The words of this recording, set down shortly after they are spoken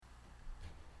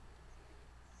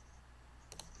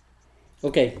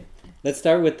Okay, let's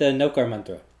start with the Nokar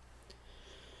mantra.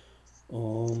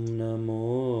 Om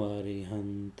Namo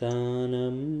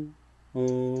Arihantanam.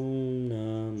 Om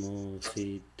Namo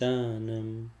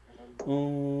Sitanam.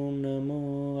 Om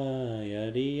Namo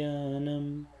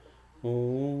Ayariyanam.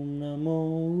 Om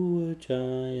Namo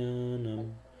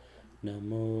Uchayanam.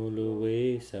 Namo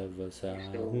Luve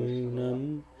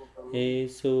Savasahunam.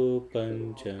 Eso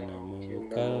Panchanamo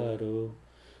Karo.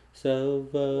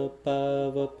 Sarva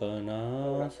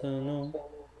Pavapanasano.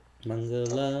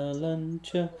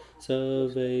 Mangalalancha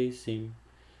Sarvesim.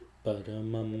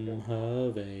 Paramam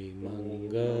Have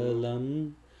Mangalam.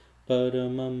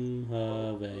 Paramam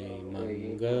Have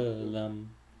Mangalam.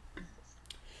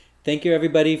 Thank you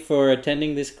everybody for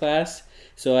attending this class.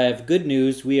 So I have good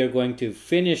news. We are going to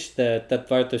finish the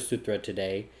Tattvartha Sutra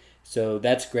today. So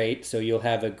that's great. So you'll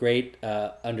have a great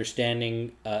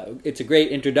understanding. It's a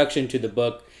great introduction to the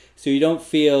book. So you don't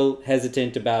feel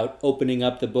hesitant about opening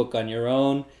up the book on your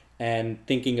own and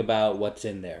thinking about what's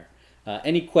in there.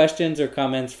 Any questions or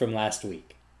comments from last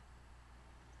week?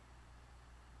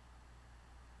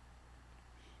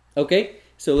 Okay,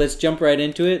 so let's jump right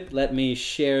into it. Let me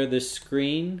share the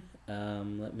screen.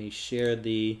 Let me share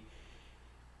the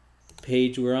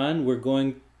page we're on. We're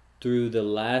going through the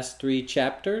last 3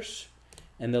 chapters.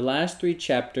 And the last 3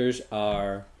 chapters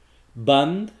are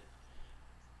Bandh,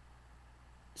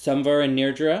 Samvara and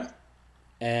Nirdra,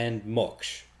 and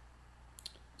Moksha.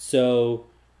 So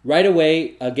right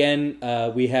away, again,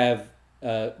 we have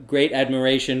great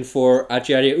admiration for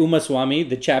Acharya Umaswamy.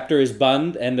 The chapter is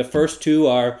Bandh, and the first 2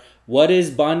 are what is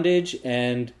bondage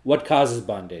and what causes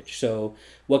bondage. So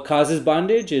what causes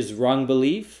bondage is wrong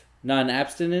belief,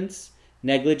 non-abstinence,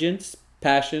 negligence,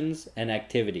 passions, and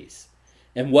activities.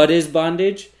 And what is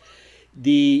bondage?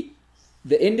 The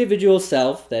individual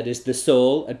self, that is the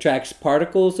soul, attracts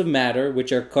particles of matter,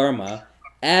 which are karma,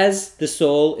 as the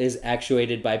soul is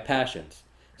actuated by passions.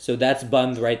 So that's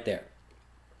bandh right there.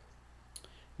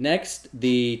 Next,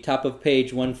 the top of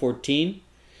page 114.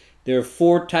 There are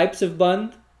 4 types of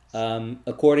bandh,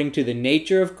 according to the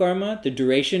nature of karma, the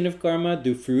duration of karma,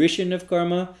 the fruition of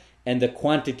karma, and the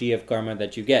quantity of karma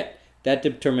that you get. That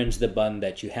determines the bandh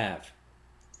that you have.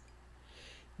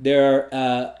 There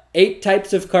are 8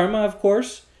 types of karma, of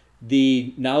course.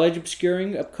 The knowledge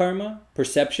obscuring of karma,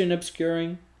 perception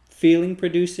obscuring, feeling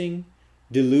producing,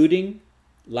 deluding,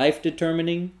 life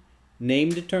determining, name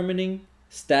determining,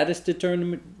 status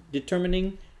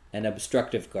determining, and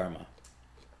obstructive karma.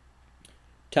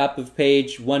 Top of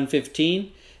page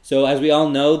 115. So as we all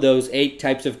know, those 8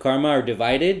 types of karma are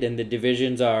divided, and the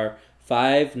divisions are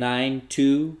 5, 9,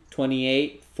 2,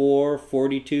 28, 4,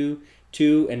 42,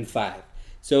 2, and 5.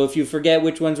 So if you forget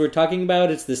which ones we're talking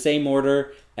about, it's the same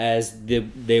order as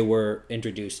they were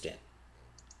introduced in.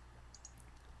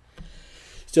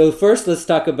 So first, let's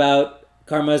talk about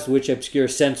karmas which obscure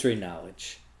sensory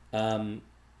knowledge.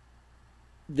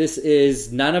 This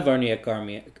is Nanavarniya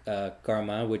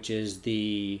karma, which is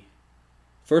the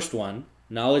first one,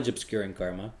 knowledge obscuring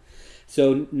karma.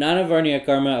 So Nanavarniya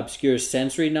karma obscures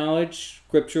sensory knowledge,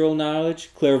 scriptural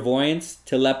knowledge, clairvoyance,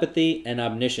 telepathy, and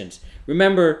omniscience.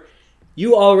 Remember,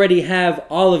 you already have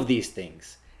all of these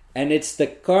things. And it's the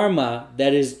karma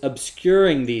that is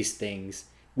obscuring these things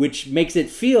which makes it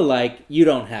feel like you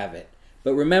don't have it.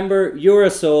 But remember, you're a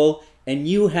soul and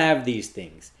you have these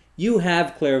things. You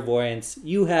have clairvoyance,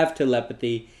 you have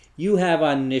telepathy, you have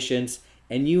omniscience,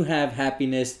 and you have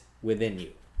happiness within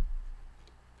you.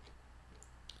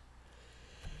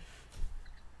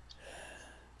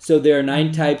 So there are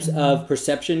 9 types of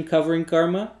perception covering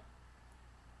karma.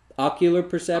 Ocular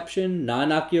perception,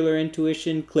 non-ocular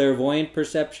intuition, clairvoyant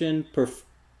perception,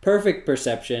 perfect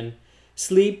perception,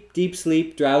 sleep, deep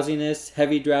sleep, drowsiness,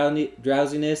 heavy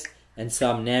drowsiness, and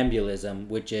somnambulism,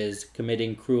 which is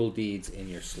committing cruel deeds in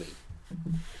your sleep.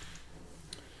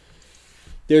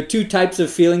 There are 2 types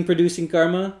of feeling-producing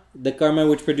karma. The karma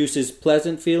which produces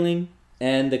pleasant feeling,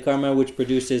 and the karma which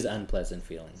produces unpleasant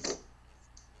feeling.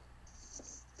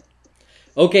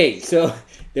 Okay, so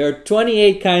there are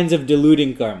 28 kinds of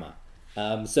deluding karma.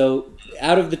 So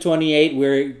out of the 28,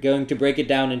 we're going to break it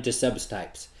down into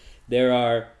subtypes. There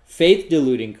are faith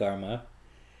deluding karma,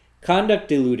 conduct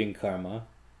deluding karma,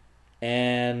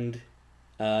 and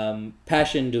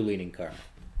passion deluding karma.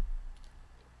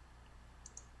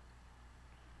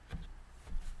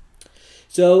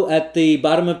 So at the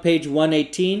bottom of page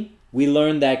 118, we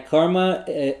learn that karma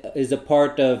is a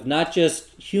part of not just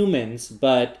humans,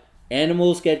 but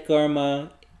animals get karma,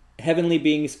 heavenly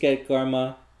beings get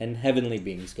karma, and heavenly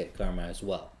beings get karma as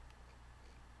well.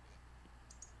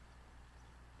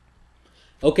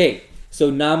 Okay, so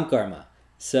nam karma.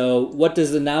 So what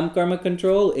does the Nam Karma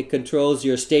control? It controls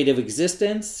your state of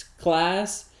existence,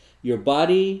 class, your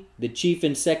body, the chief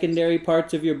and secondary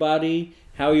parts of your body,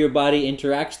 how your body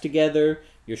interacts together,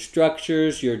 your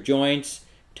structures, your joints,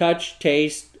 touch,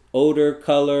 taste, odor,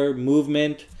 color,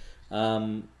 movement,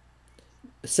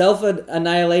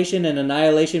 self-annihilation and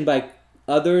annihilation by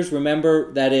others.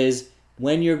 Remember, that is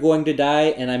when you're going to die,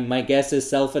 and my guess is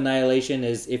self-annihilation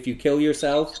is if you kill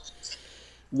yourself.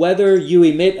 Whether you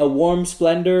emit a warm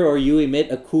splendor or you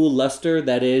emit a cool luster,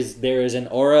 that is, there is an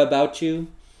aura about you.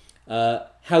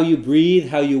 How you breathe,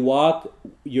 how you walk,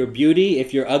 your beauty.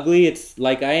 If you're ugly, it's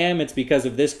like I am, it's because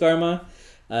of this karma.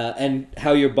 And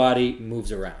how your body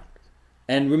moves around.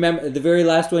 And remember, the very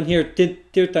last one here,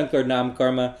 Tirthankar Nam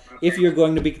Karma. If you're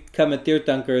going to become a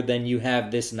Tirthankar, then you have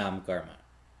this Nam Karma.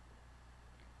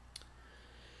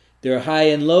 There are high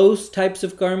and low types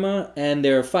of karma, and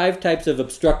there are 5 types of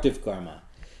obstructive karma.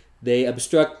 They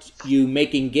obstruct you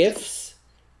making gifts,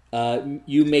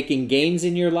 you making gains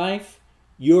in your life,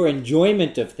 your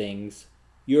enjoyment of things,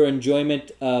 your enjoyment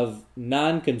of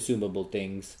non-consumable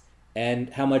things,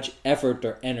 and how much effort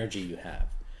or energy you have.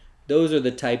 Those are the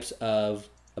types of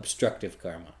obstructive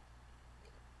karma.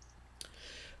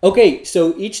 Okay,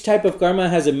 so each type of karma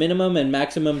has a minimum and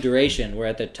maximum duration. We're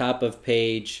at the top of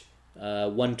page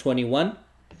 121.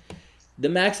 The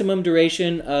maximum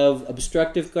duration of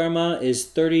obstructive karma is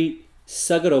 30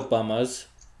 sagaropamas.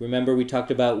 Remember, we talked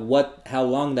about how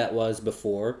long that was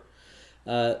before.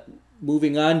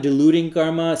 Moving on, diluting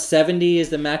karma, 70 is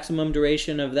the maximum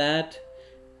duration of that.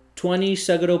 20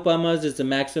 sagaropamas is the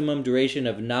maximum duration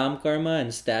of nam karma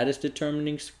and status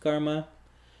determining karma.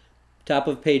 Top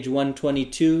of page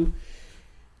 122.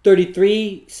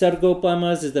 33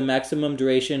 sargopamas is the maximum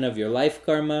duration of your life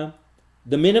karma.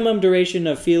 The minimum duration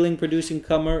of feeling producing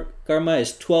karma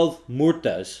is 12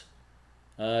 murtas.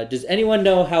 Does anyone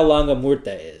know how long a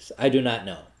murta is? I do not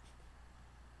know.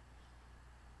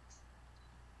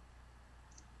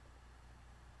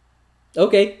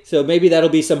 Okay, so maybe that'll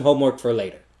be some homework for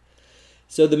later.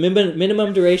 So the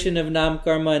minimum duration of nam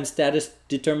karma and status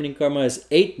determining karma is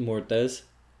 8 murtas.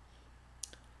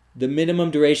 The minimum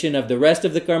duration of the rest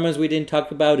of the karmas we didn't talk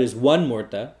about is 1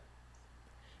 murta.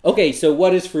 Okay, so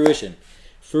what is fruition?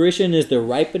 Fruition is the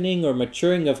ripening or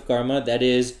maturing of karma. That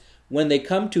is, when they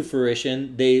come to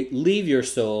fruition, they leave your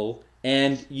soul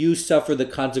and you suffer the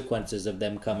consequences of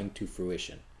them coming to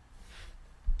fruition.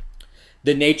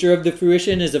 The nature of the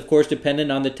fruition is, of course,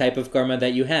 dependent on the type of karma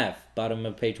that you have. Bottom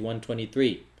of page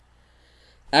 123.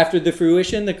 After the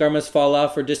fruition, the karmas fall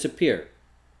off or disappear.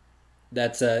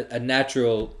 That's a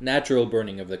natural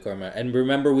burning of the karma. And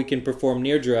remember, we can perform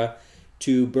nirdra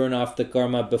to burn off the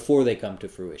karma before they come to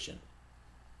fruition.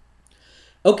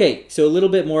 Okay, so a little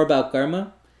bit more about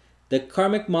karma. The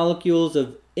karmic molecules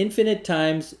of infinite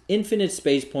times, infinite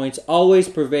space points always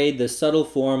pervade the subtle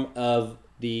form of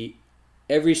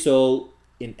every soul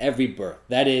in every birth.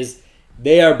 That is,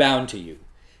 they are bound to you.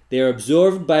 They are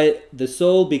absorbed by the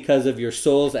soul because of your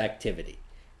soul's activity.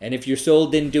 And if your soul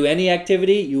didn't do any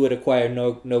activity, you would acquire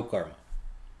no karma.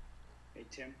 Hey,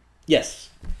 Tim? Yes.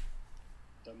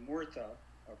 The murta,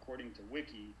 according to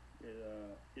Wiki,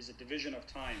 is a division of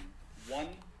time,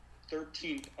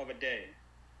 1/13 of a day,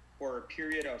 or a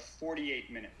period of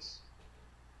 48 minutes.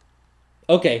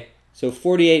 Okay, so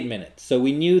 48 minutes. So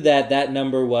we knew that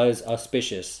number was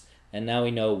auspicious, and now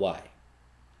we know why.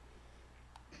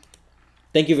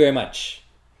 Thank you very much.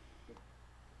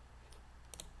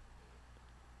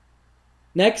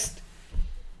 Next,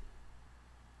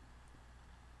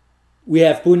 we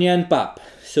have punya and pap.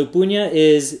 So punya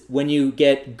is when you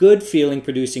get good feeling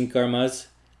producing karmas,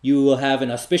 you will have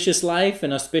an auspicious life,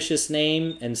 an auspicious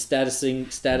name, and status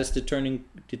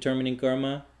determining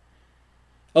karma.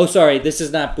 Oh, sorry, this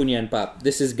is not punya and pap.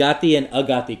 This is gati and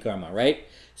agati karma, right?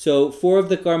 So 4 of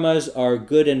the karmas are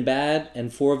good and bad,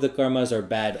 and 4 of the karmas are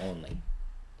bad only.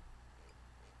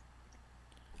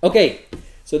 Okay,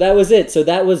 so that was it. So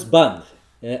that was bandh.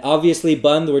 Obviously,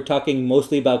 bandh, we're talking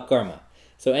mostly about karma.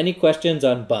 So any questions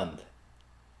on bandh?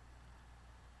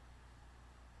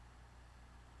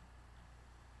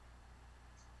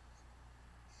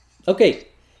 Okay,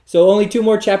 so only 2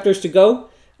 more chapters to go.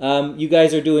 You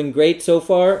guys are doing great so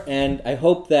far, and I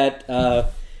hope that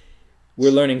we're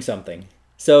learning something.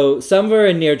 So, samvar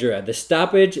and nirdra, the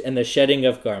stoppage and the shedding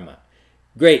of karma.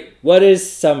 Great. What is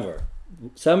samvar?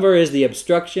 Samvar is the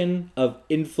obstruction of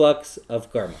influx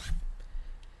of karma.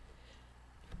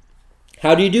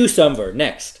 How do you do samvar?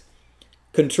 Next.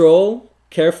 Control,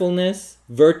 carefulness,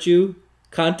 virtue,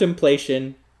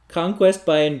 contemplation, conquest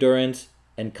by endurance,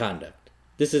 and conduct.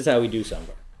 This is how we do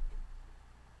samvar.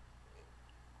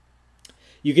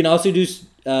 You can also do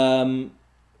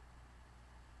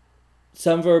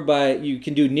Samvar you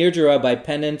can do Nirjara by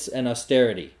penance and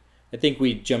austerity. I think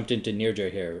we jumped into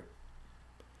Nirjara here.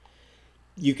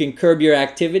 You can curb your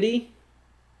activity.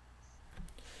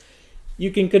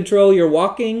 You can control your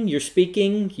walking, your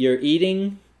speaking, your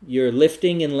eating, your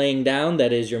lifting and laying down,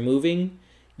 that is, your moving,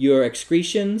 your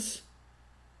excretions.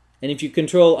 And if you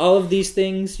control all of these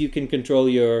things, you can control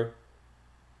your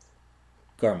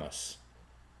karmas.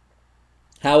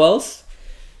 How else?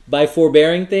 By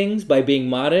forbearing things, by being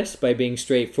modest, by being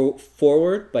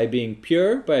straightforward, by being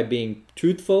pure, by being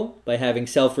truthful, by having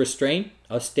self-restraint,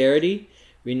 austerity,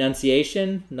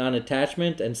 renunciation,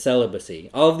 non-attachment, and celibacy.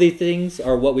 All of these things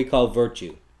are what we call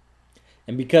virtue.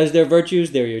 And because they're virtues,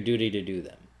 they're your duty to do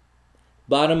them.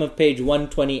 Bottom of page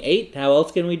 128, how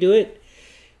else can we do it?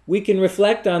 We can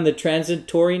reflect on the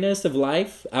transitoriness of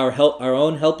life, our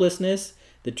own helplessness,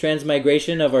 the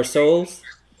transmigration of our souls,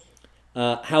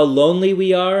 how lonely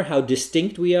we are, how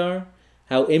distinct we are,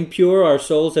 how impure our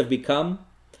souls have become,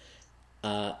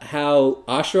 how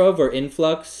ashrav or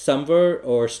influx, samvar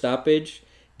or stoppage,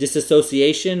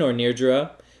 disassociation or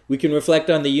nirjara. We can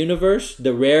reflect on the universe,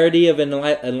 the rarity of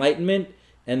enlightenment,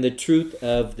 and the truth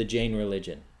of the Jain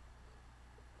religion.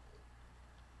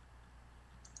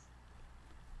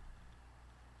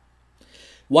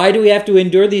 Why do we have to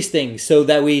endure these things? So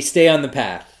that we stay on the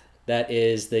path. That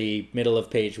is the middle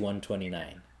of page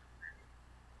 129.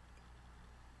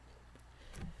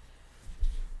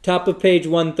 Top of page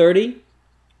 130.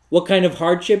 What kind of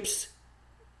hardships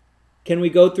can we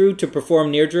go through to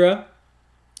perform nirjara?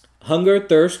 Hunger,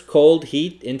 thirst, cold,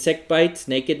 heat, insect bites,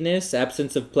 nakedness,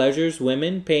 absence of pleasures,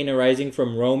 women, pain arising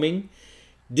from roaming,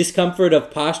 discomfort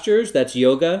of postures, that's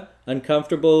yoga,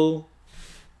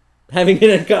 having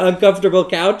an uncomfortable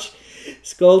couch,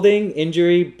 scolding,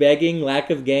 injury, begging,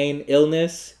 lack of gain,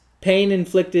 illness, pain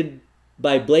inflicted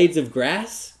by blades of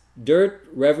grass, dirt,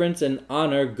 reverence, and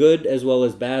honor, good as well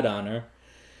as bad honor.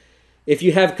 If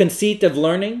you have conceit of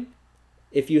learning,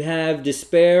 if you have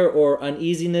despair or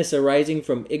uneasiness arising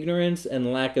from ignorance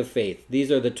and lack of faith. These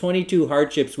are the 22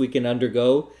 hardships we can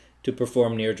undergo to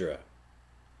perform nirjara.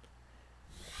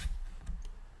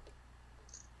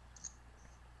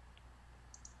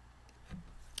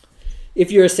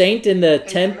 If you're a saint in the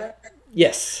 10th...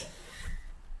 Yes.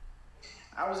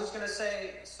 I was just going to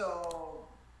say, so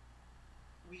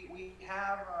we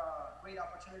have a great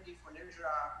opportunity for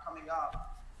nirjara coming up.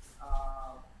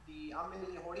 The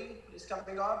Amini Hori is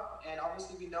coming up, and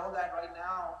obviously we know that right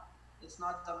now it's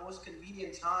not the most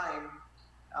convenient time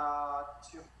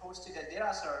to host it at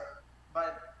Derasar,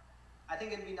 but I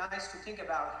think it'd be nice to think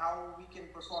about how we can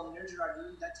perform nirjara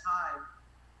during that time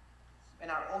in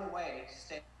our own way,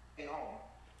 staying home.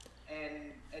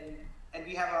 And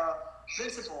we have a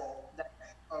principle, that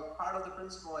a part of the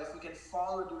principle, if we can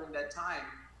follow during that time,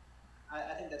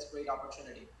 I think that's a great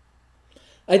opportunity.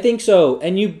 I think so.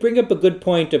 And you bring up a good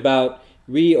point about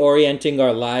reorienting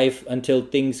our life until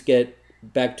things get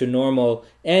back to normal.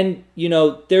 And,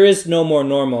 there is no more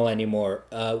normal anymore.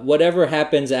 Whatever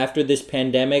happens after this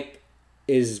pandemic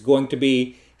is going to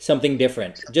be something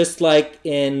different. Just like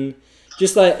if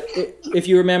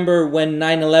you remember when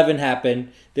 9/11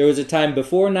 happened, there was a time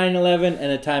before 9/11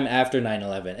 and a time after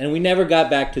 9/11. And we never got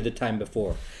back to the time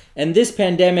before. And this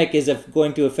pandemic is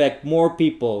going to affect more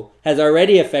people, has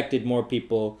already affected more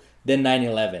people than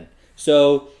 9/11.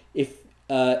 So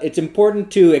it's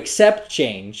important to accept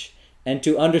change and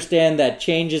to understand that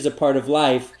change is a part of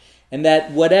life, and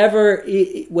that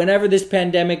whenever this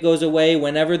pandemic goes away,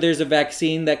 whenever there's a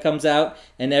vaccine that comes out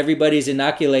and everybody's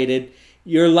inoculated,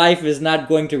 your life is not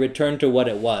going to return to what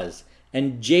it was.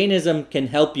 And Jainism can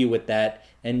help you with that,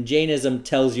 and Jainism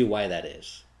tells you why that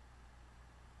is.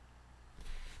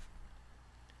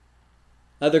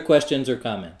 Other questions or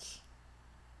comments?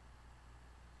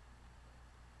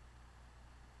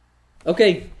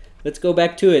 Okay, let's go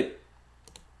back to it.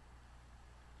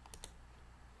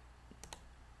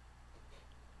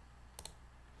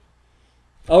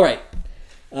 All right.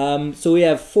 So we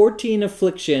have 14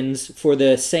 afflictions for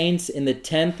the saints in the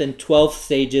 10th and 12th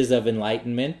stages of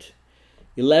enlightenment.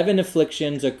 11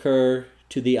 afflictions occur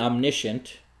to the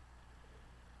omniscient.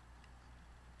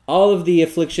 All of the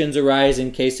afflictions arise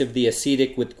in case of the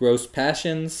ascetic with gross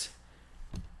passions.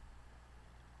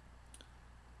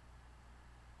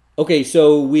 Okay,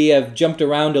 so we have jumped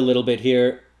around a little bit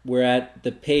here. We're at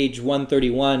the page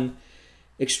 131.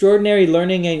 Extraordinary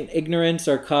learning and ignorance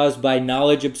are caused by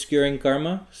knowledge obscuring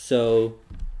karma. So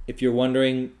if you're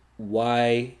wondering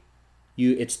why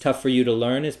it's tough for you to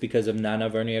learn, it's because of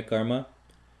Nanavarniya karma.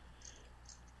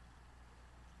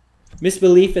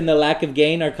 Misbelief and the lack of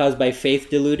gain are caused by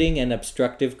faith deluding and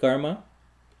obstructive karma.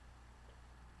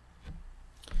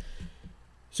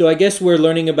 So I guess we're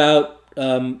learning about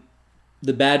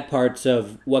the bad parts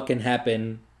of what can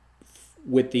happen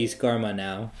with these karma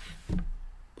now.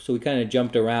 So we kind of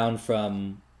jumped around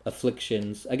from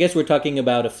afflictions. I guess we're talking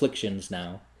about afflictions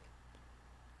now.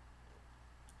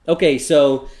 Okay,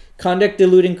 so conduct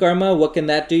diluting karma, what can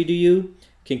that do to you?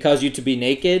 Can cause you to be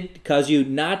naked, cause you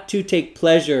not to take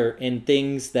pleasure in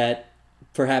things that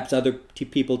perhaps other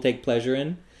people take pleasure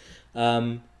in.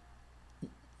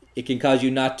 It can cause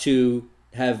you not to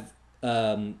have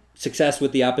success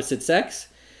with the opposite sex.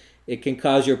 It can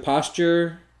cause your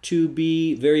posture to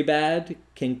be very bad,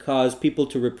 can cause people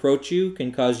to reproach you,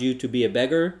 can cause you to be a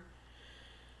beggar,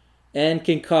 and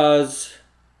can cause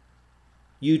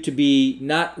you to be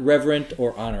not reverent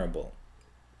or honorable.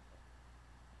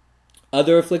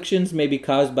 Other afflictions may be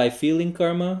caused by feeling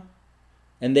karma,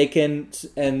 and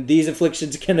these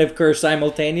afflictions can occur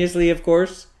simultaneously, of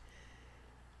course.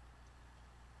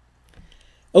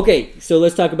 Okay, so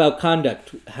let's talk about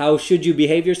conduct. How should you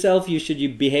behave yourself? You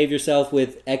behave yourself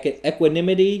with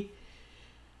equanimity,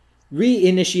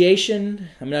 reinitiation,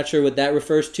 I'm not sure what that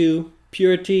refers to,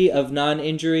 purity of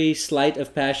non-injury, slight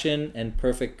of passion, and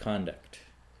perfect conduct.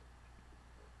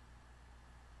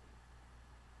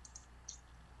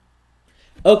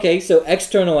 Okay, so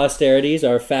external austerities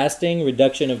are fasting,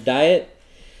 reduction of diet,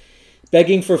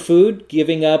 begging for food,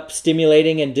 giving up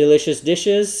stimulating and delicious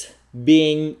dishes,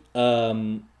 being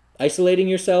isolating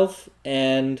yourself,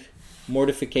 and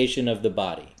mortification of the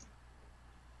body.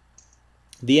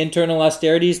 The internal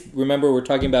austerities, remember we're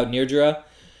talking about nirjara,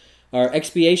 are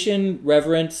expiation,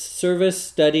 reverence, service,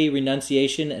 study,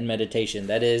 renunciation, and meditation.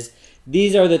 That is,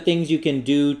 these are the things you can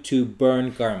do to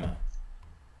burn karma,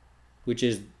 which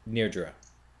is nirjara.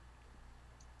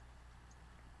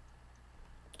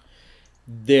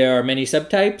 There are many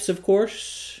subtypes, of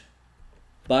course.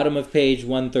 Bottom of page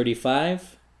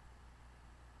 135.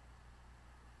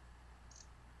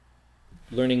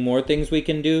 Learning more things we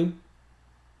can do.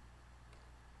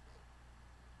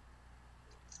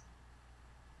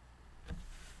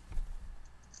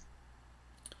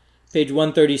 Page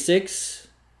 136.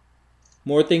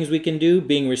 More things we can do.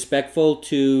 Being respectful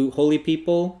to holy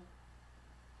people.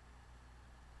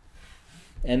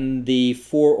 And the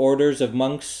 4 orders of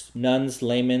monks, nuns,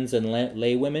 laymen, and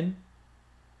laywomen.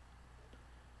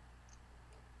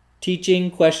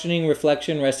 Teaching, questioning,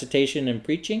 reflection, recitation, and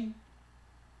preaching.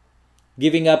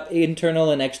 Giving up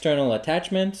internal and external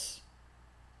attachments.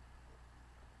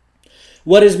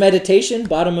 What is meditation?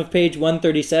 Bottom of page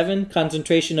 137.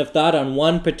 Concentration of thought on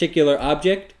one particular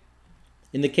object.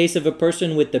 In the case of a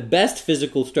person with the best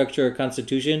physical structure or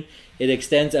constitution, it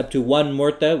extends up to 1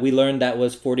 murta. We learned that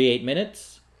was 48 minutes.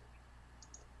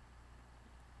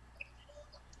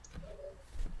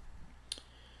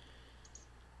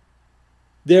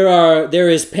 There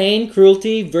is pain,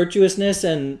 cruelty, virtuousness,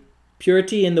 and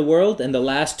purity in the world, and the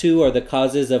last 2 are the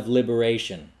causes of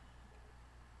liberation.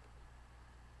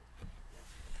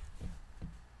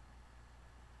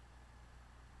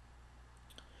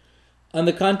 On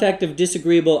the contact of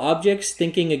disagreeable objects,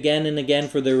 thinking again and again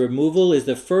for their removal is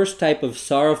the first type of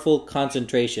sorrowful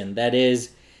concentration. That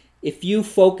is, if you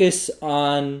focus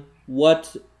on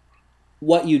what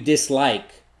you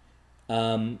dislike,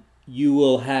 you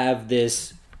will have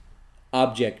this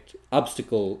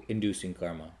obstacle-inducing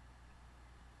karma.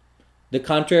 The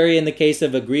contrary in the case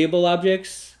of agreeable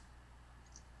objects,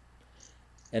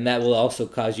 and that will also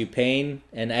cause you pain.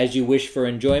 And as you wish for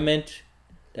enjoyment,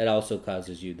 that also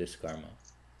causes you this karma.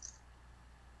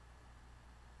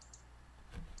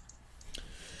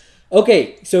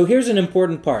 Okay, so here's an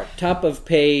important part. Top of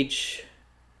page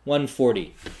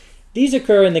 140. These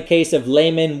occur in the case of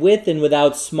laymen with and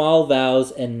without small vows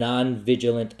and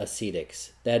non-vigilant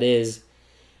ascetics. That is,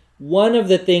 one of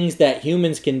the things that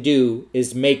humans can do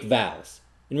is make vows.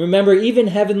 And remember, even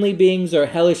heavenly beings or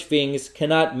hellish beings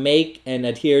cannot make and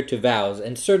adhere to vows.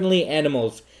 And certainly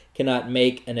animals cannot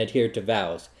make and adhere to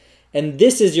vows. And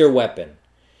this is your weapon.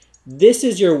 This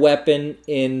is your weapon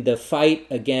in the fight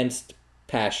against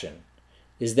passion,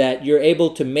 is that you're able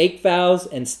to make vows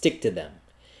and stick to them.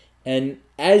 And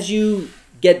as you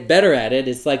get better at it,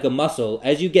 it's like a muscle.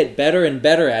 As you get better and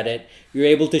better at it, you're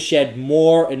able to shed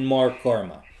more and more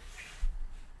karma.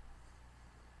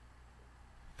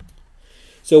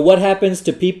 So what happens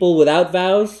to people without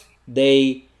vows?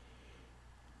 They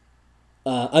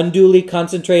unduly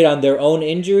concentrate on their own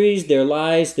injuries, their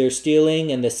lies, their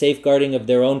stealing, and the safeguarding of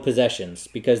their own possessions,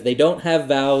 because they don't have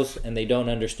vows and they don't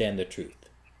understand the truth.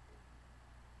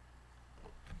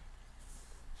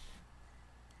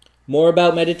 More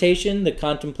about meditation, the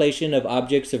contemplation of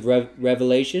objects of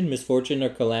revelation, misfortune or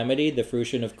calamity, the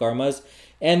fruition of karmas,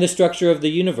 and the structure of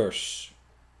the universe.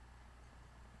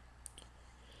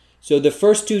 So the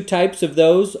first two types of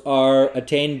those are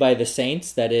attained by the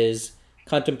saints, that is,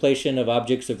 contemplation of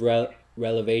objects of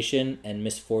relevation and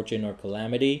misfortune or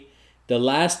calamity. The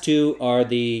last two are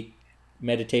the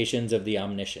meditations of the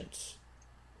omniscience.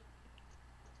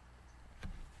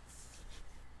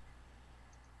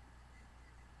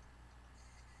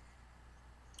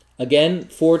 Again,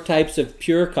 4 types of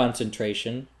pure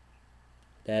concentration.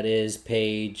 That is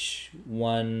page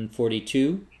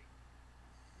 142.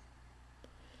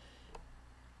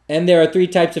 And there are 3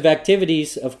 types of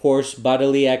activities, of course,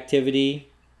 bodily activity.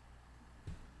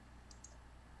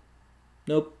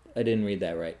 Nope, I didn't read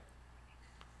that right.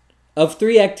 Of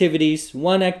 3 activities,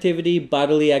 1 activity,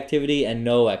 bodily activity, and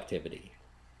no activity.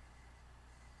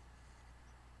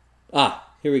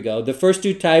 Here we go. The first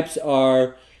 2 types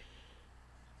are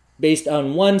based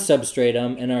on 1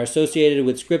 substratum and are associated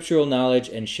with scriptural knowledge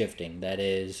and shifting. That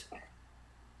is,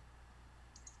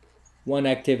 1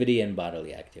 activity and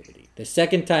bodily activity. The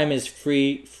second time is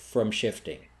free from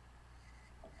shifting.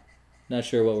 Not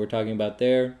sure what we're talking about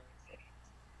there.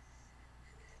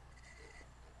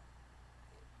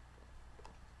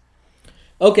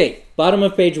 Okay, bottom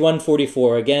of page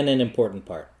 144, again an important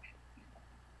part.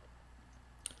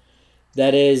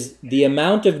 That is, the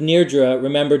amount of nirdra.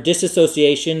 Remember,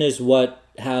 disassociation is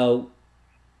how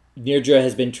nirdra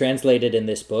has been translated in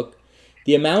this book.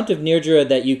 The amount of nirdra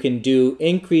that you can do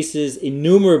increases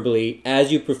innumerably as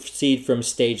you proceed from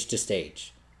stage to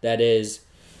stage. That is,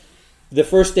 the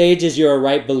first stage is you're a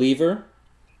right believer.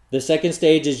 The second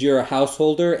stage is you're a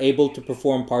householder, able to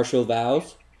perform partial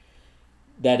vows.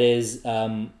 That is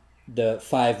the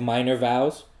 5 minor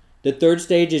vows. The third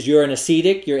stage is you're an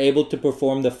ascetic. You're able to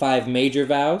perform the 5 major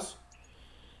vows.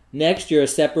 Next, you're a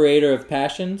separator of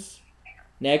passions.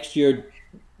 Next, you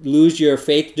lose your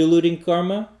faith-diluting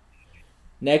karma.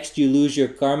 Next, you lose your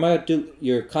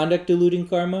conduct-diluting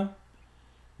karma.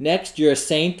 Next, you're a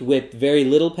saint with very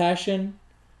little passion.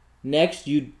 Next,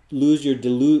 you lose your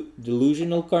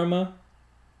delusional karma.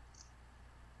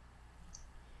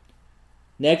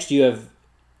 Next, you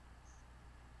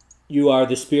are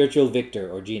the spiritual victor,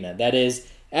 or jina. That is,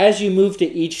 as you move to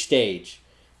each stage,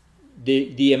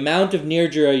 the amount of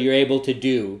nirdra you're able to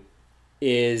do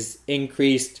is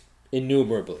increased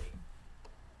innumerably.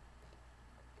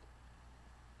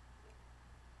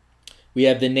 We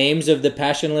have the names of the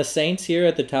passionless saints here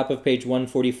at the top of page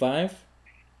 145.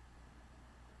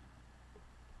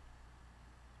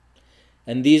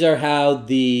 And these are how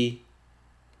the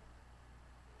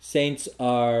saints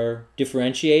are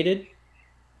differentiated.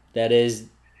 That is,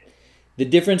 the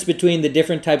difference between the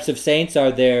different types of saints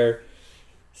are their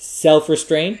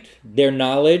self-restraint, their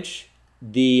knowledge,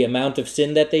 the amount of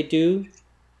sin that they do,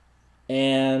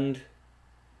 and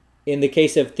in the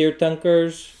case of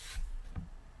Tirthankars,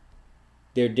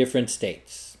 their different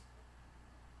states.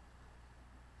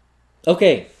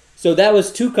 Okay, so that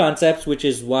was 2 concepts, which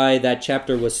is why that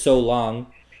chapter was so long.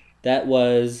 That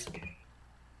was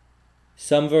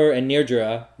Samvar and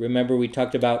Nirdra. Remember, we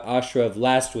talked about Ashrav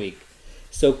last week.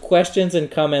 So questions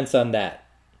and comments on that?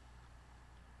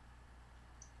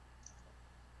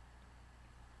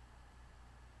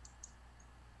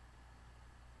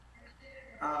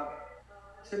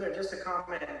 Similar, just a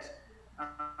comment.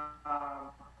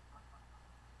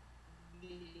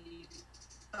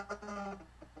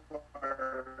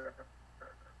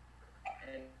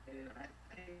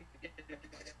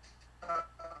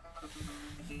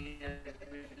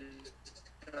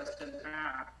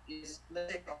 Is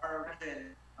let's take our vision,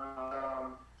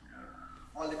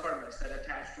 all the karmas that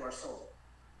attach to our soul.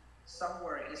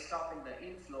 Somewhere is stopping the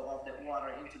inflow of that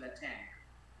water into the tank.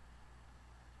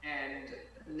 And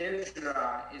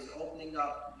Nirdra is opening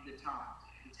up the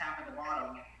tap at the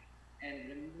bottom, and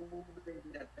removing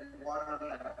that water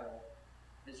level,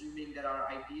 assuming that our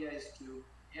idea is to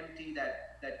empty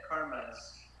that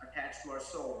karmas attached to our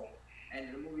soul,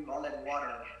 and removing all that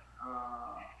water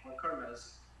or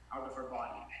karmas out of our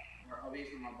body or away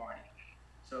from our body.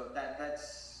 So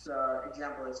that's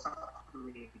example is for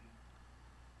me,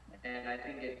 and I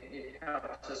think it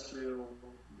helps us to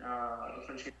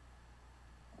differentiate.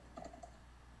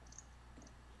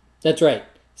 That's right.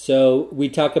 So we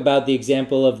talk about the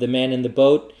example of the man in the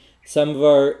boat.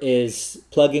 Samvar is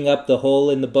plugging up the hole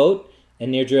in the boat,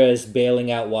 and Nirdra is bailing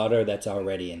out water that's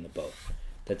already in the boat.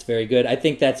 That's very good. I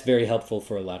think that's very helpful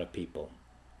for a lot of people.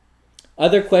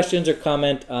 Other questions or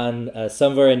comment on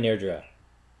Samvar and Nirdra?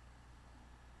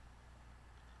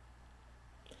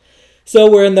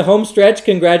 So we're in the home stretch.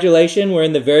 Congratulations. We're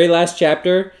in the very last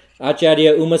chapter.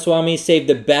 Acharya Umaswamy saved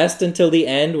the best until the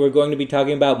end. We're going to be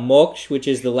talking about Moksha, which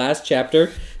is the last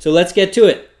chapter. So let's get to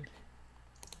it.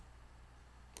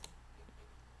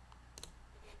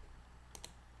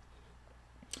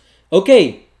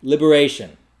 Okay,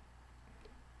 liberation.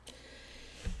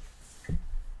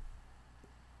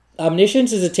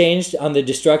 Omniscience is attained on the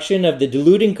destruction of the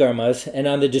deluding karmas and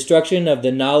on the destruction of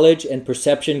the knowledge and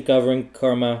perception covering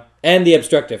karma and the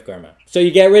obstructive karma. So you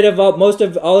get rid of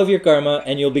all of your karma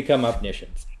and you'll become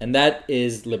omniscient. And that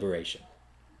is liberation.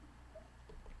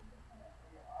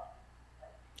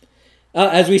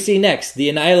 As we see next, the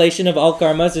annihilation of all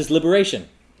karmas is liberation.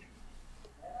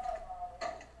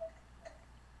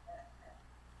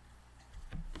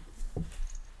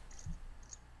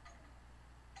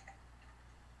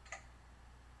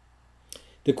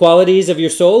 The qualities of your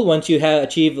soul, once you have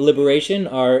achieved liberation,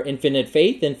 are infinite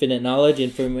faith, infinite knowledge,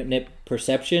 infinite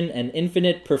perception, and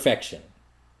infinite perfection.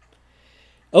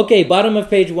 Okay, bottom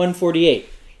of page 148.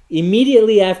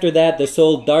 Immediately after that, the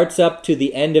soul darts up to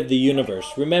the end of the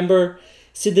universe. Remember,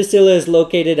 Siddhasila is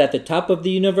located at the top of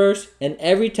the universe, and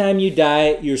every time you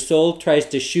die, your soul tries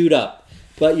to shoot up.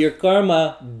 But your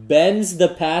karma bends the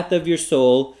path of your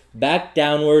soul back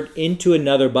downward into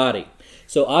another body.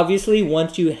 So obviously,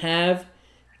 once you have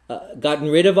gotten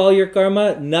rid of all your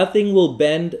karma, nothing will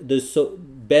bend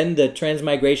the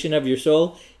transmigration of your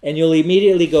soul, and you'll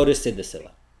immediately go to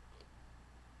Siddhasila.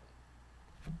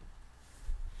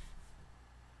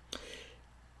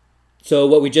 So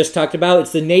what we just talked about,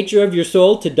 it's the nature of your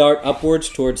soul to dart upwards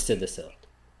towards Siddhasila.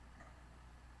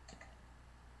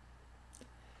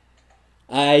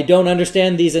 I don't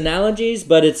understand these analogies,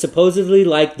 but it's supposedly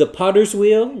like the potter's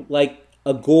wheel, like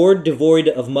a gourd devoid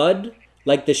of mud,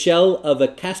 like the shell of a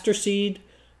castor seed,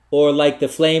 or like the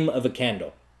flame of a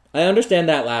candle. I understand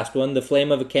that last one. The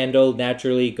flame of a candle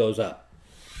naturally goes up.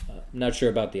 I'm not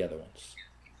sure about the other ones.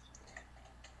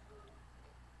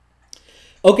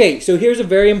 Okay, so here's a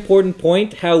very important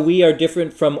point, how we are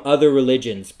different from other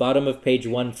religions. Bottom of page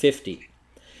 150.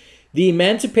 The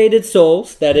emancipated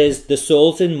souls, that is, the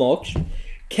souls in moksha,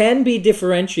 can be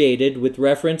differentiated with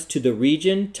reference to the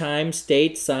region, time,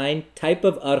 state, sign, type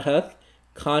of arhat,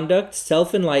 conduct,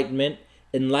 self-enlightenment,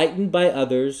 enlightened by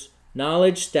others,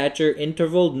 knowledge, stature,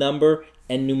 interval, number,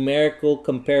 and numerical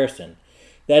comparison.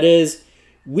 That is,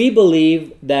 we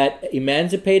believe that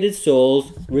emancipated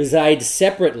souls reside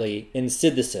separately in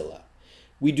Siddhasila.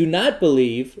 We do not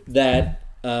believe that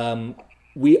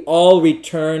we all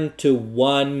return to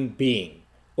one being,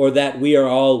 or that we are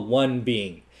all one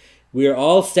being. We are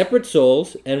all separate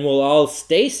souls, and will all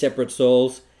stay separate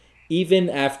souls even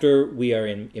after we are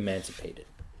emancipated.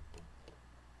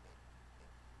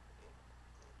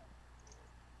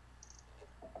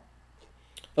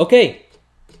 Okay.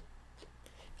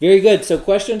 Very good. So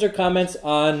questions or comments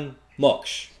on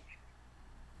moksha?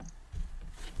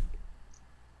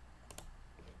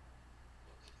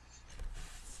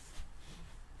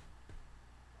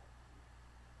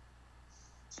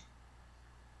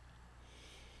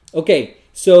 Okay,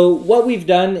 so what we've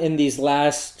done in these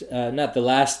last, not the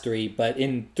last three, but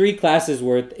in 3 classes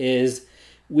worth is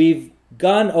we've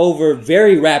gone over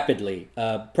very rapidly,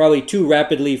 probably too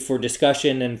rapidly for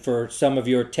discussion and for some of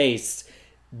your tastes,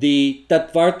 the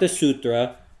Tattvartha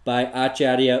Sutra by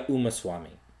Acharya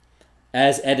Umaswami,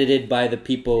 as edited by the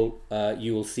people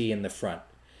you will see in the front.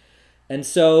 And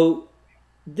so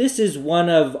this is one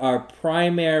of our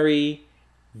primary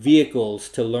vehicles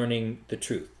to learning the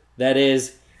truth. That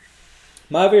is,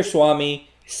 Mahavir Swami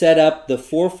set up the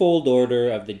fourfold order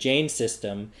of the Jain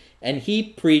system, and he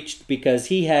preached because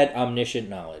he had omniscient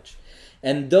knowledge.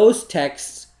 And those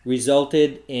texts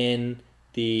resulted in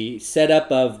the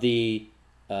setup of the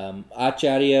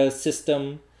Acharya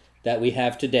system that we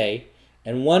have today.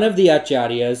 And one of the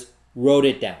Acharyas wrote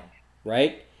it down,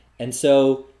 right? And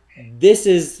so this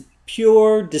is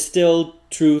pure distilled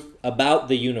truth about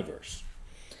the universe.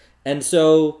 And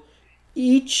so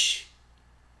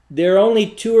there are only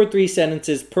 2 or 3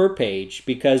 sentences per page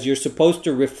because you're supposed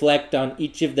to reflect on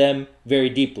each of them very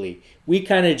deeply. We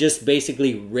kind of just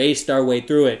basically raced our way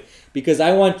through it because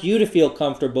I want you to feel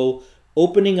comfortable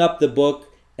opening up the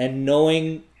book and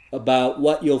knowing about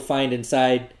what you'll find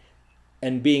inside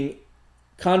and being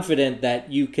confident that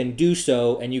you can do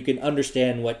so and you can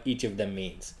understand what each of them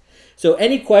means. So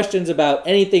any questions about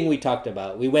anything we talked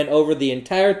about? We went over the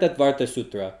entire Tattvartha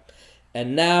Sutra.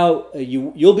 And now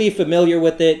you'll be familiar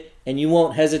with it, and you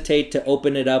won't hesitate to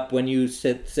open it up when you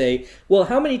say, well,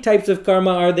 how many types of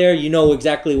karma are there? You know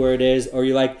exactly where it is. Or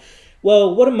you're like,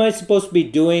 well, what am I supposed to be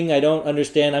doing? I don't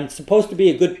understand. I'm supposed to be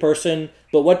a good person,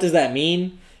 but what does that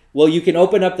mean? Well, you can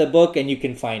open up the book and you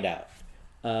can find out.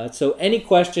 So any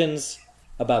questions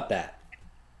about that?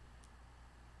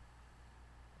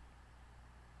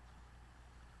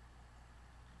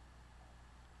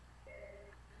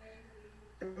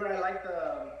 But I like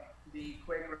the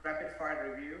quick rapid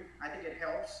fire review. I think it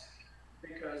helps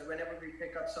because whenever we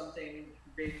pick up something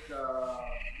big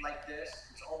like this,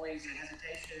 it's always a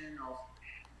hesitation of,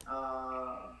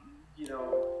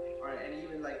 and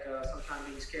even like sometimes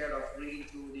being scared of reading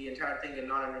through the entire thing and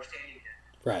not understanding it.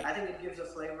 Right. I think it gives a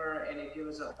flavor and it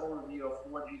gives an overview of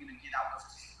what we're going to get out of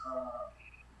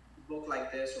a book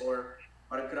like this or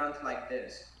a grant like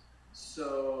this.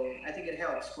 So I think it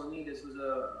helps. For me, this was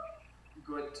a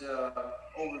good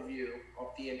overview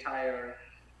of the entire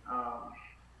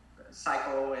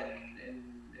cycle and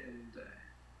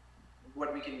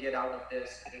what we can get out of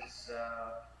this is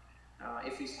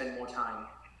if we spend more time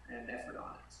and effort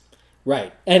on it.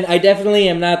 Right. And I definitely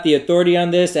am not the authority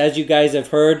on this. As you guys have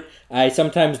heard, I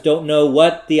sometimes don't know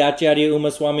what the Acharya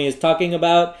Umaswamy is talking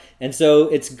about. And so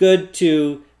it's good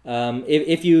to,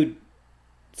 if you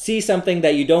see something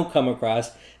that you don't come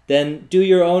across, then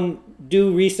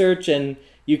do research and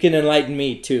you can enlighten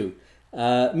me too.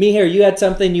 Mihir, you had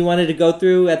something you wanted to go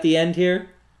through at the end here?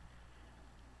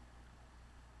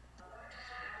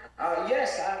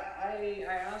 Yes,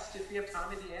 I asked if we have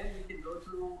time at the end, we can go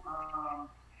through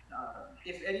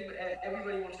if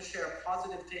everybody wants to share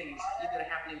positive things either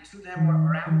happening to them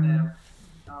or around them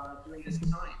during this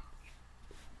time.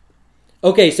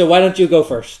 Okay, so why don't you go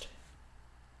first?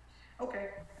 Okay.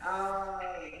 There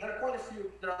are quite a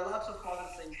few. There are lots of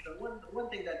positive things. The one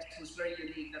thing that was very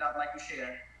unique that I'd like to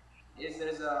share is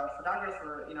there's a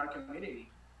photographer in our community.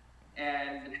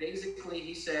 And basically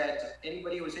he said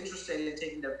anybody who was interested in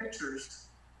taking their pictures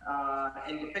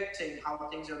and depicting how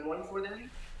things are going for them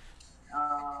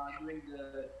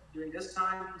during this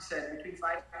time, he said between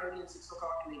 5:30 and 6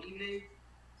 o'clock in the evening,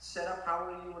 set up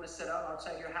however you want to set up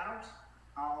outside your house.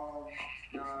 I'll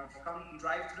come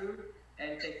drive through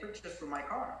and take pictures from my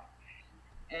car.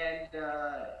 And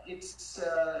it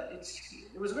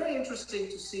was very interesting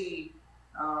to see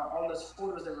all those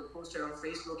photos that were posted on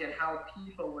Facebook and how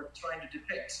people were trying to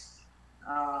depict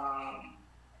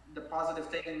the positive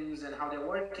things and how they're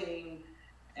working.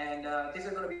 And these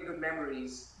are going to be good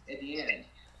memories at the end.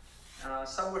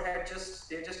 Some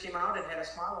they just came out and had a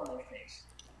smile on their face.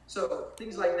 So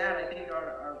things like that, I think,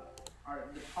 are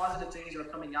the positive things are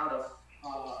coming out of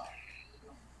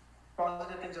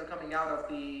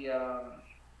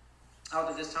out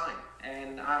of this time.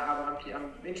 And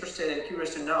I'm interested and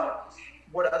curious to know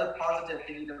what other positive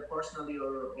things, either personally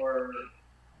or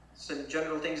some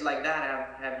general things like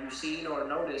that, have you seen or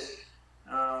noticed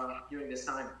during this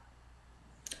time?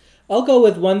 I'll go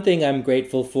with one thing I'm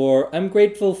grateful for. I'm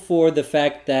grateful for the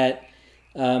fact that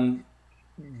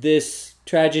this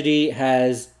tragedy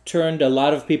has turned a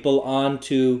lot of people on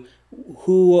to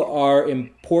who are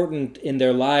important in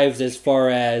their lives, as far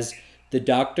as the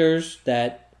doctors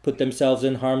that put themselves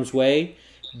in harm's way,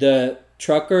 the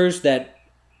truckers that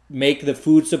make the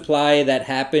food supply that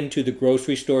happen to the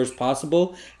grocery stores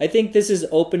possible. I think this is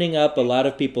opening up a lot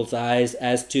of people's eyes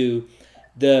as to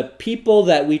the people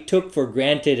that we took for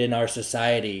granted in our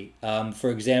society. For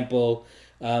example,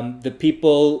 the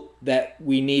people that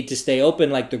we need to stay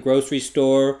open, like the grocery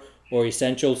store or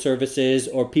essential services,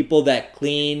 or people that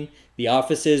clean the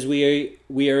offices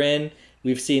we are in.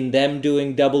 We've seen them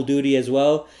doing double duty as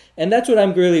well. And that's what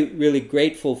I'm really, really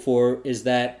grateful for, is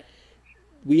that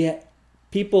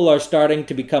people are starting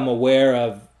to become aware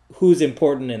of who's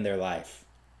important in their life.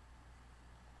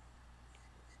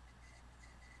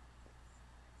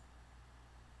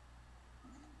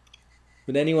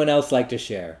 Would anyone else like to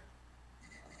share?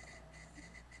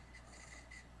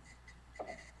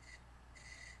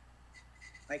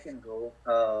 I can go.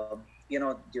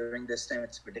 During this time,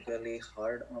 it's particularly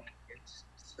hard on kids.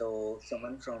 So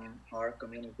someone from our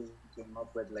community came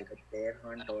up with like a bear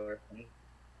hunt or any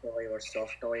toy or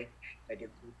soft toy that you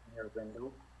keep in your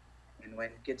window. And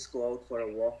when kids go out for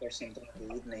a walk or something in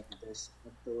the evening, they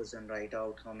snip those and write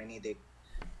out how many they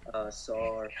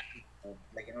saw, or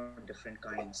different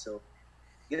kinds. So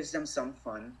gives them some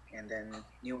fun, and then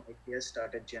new ideas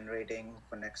started generating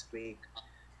for next week.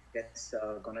 It's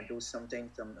gonna do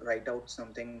write out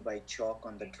something by chalk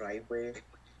on the driveway,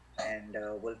 and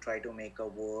we'll try to make a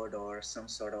word or some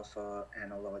sort of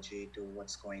analogy to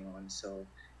what's going on. So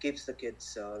keeps the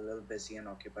kids a little busy and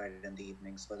occupied in the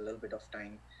evenings for a little bit of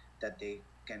time that they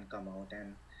can come out,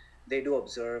 and they do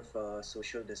observe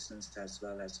social distance as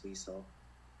well, as we saw.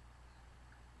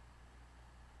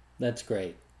 That's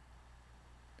great.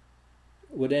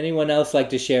 Would anyone else like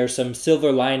to share some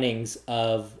silver linings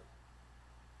of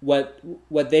what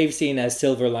they've seen as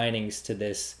silver linings to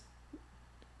this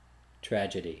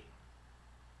tragedy?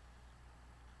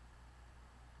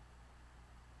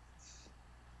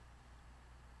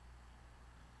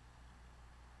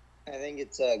 I think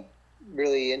it's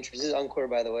really interesting. This is Ankur,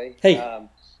 by the way. Hey.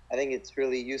 I think it's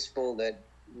really useful that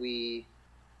we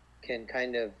can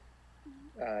kind of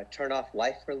turn off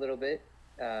life for a little bit,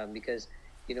 because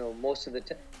most of the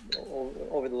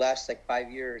over the last like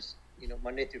 5 years,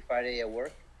 Monday through Friday I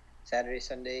work, Saturday,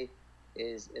 Sunday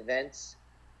is events,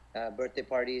 birthday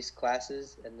parties,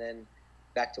 classes, and then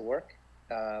back to work.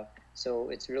 So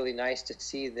it's really nice to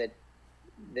see that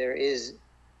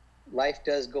life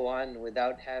does go on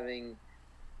without having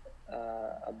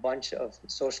a bunch of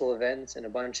social events and a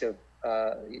bunch of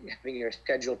having your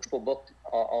schedule triple booked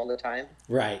all the time.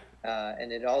 Right.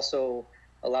 And it also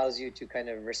allows you to kind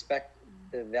of respect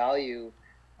the value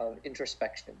of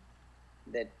introspection.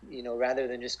 That, rather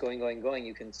than just going,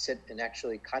 you can sit and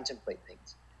actually contemplate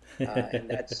things. And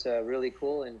that's really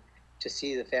cool. And to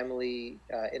see the family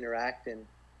interact and,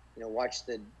 watch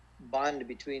the bond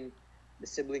between the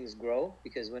siblings grow.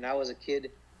 Because when I was a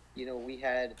kid, we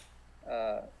had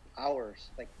hours,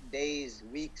 like days,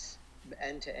 weeks,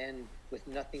 end to end with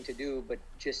nothing to do but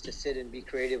just to sit and be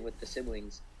creative with the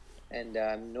siblings. And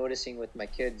I'm noticing with my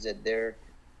kids that they're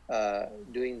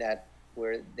doing that,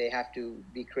 where they have to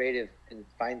be creative and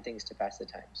find things to pass the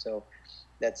time. So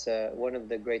that's one of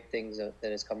the great things that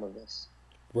has come of this.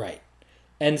 Right.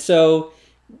 And so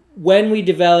when we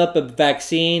develop a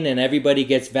vaccine and everybody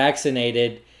gets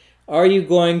vaccinated, are you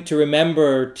going to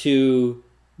remember to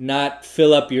not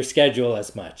fill up your schedule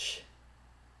as much?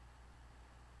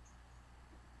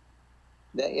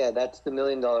 That's the $1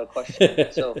 million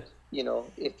question. So,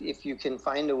 if you can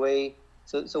find a way,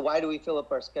 so why do we fill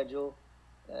up our schedule?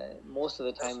 Most of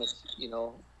the time it's,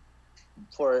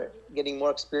 for getting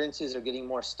more experiences or getting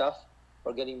more stuff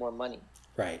or getting more money.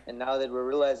 Right. And now that we're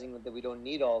realizing that we don't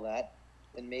need all that,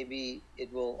 then maybe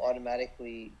it will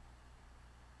automatically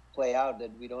play out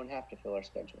that we don't have to fill our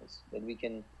schedules, that we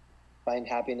can find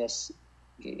happiness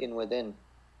in within.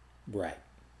 Right.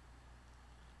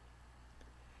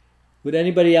 Would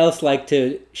anybody else like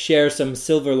to share some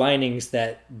silver linings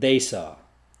that they saw?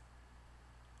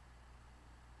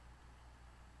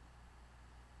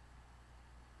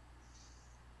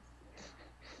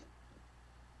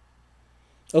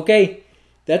 Okay,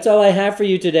 that's all I have for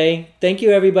you today. Thank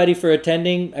you everybody for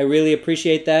attending. I really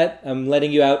appreciate that. I'm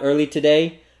letting you out early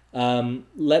today.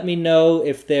 Let me know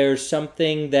if there's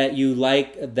something that you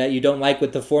don't like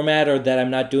with the format or that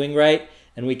I'm not doing right,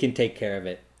 and we can take care of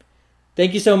it.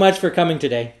 Thank you so much for coming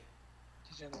today.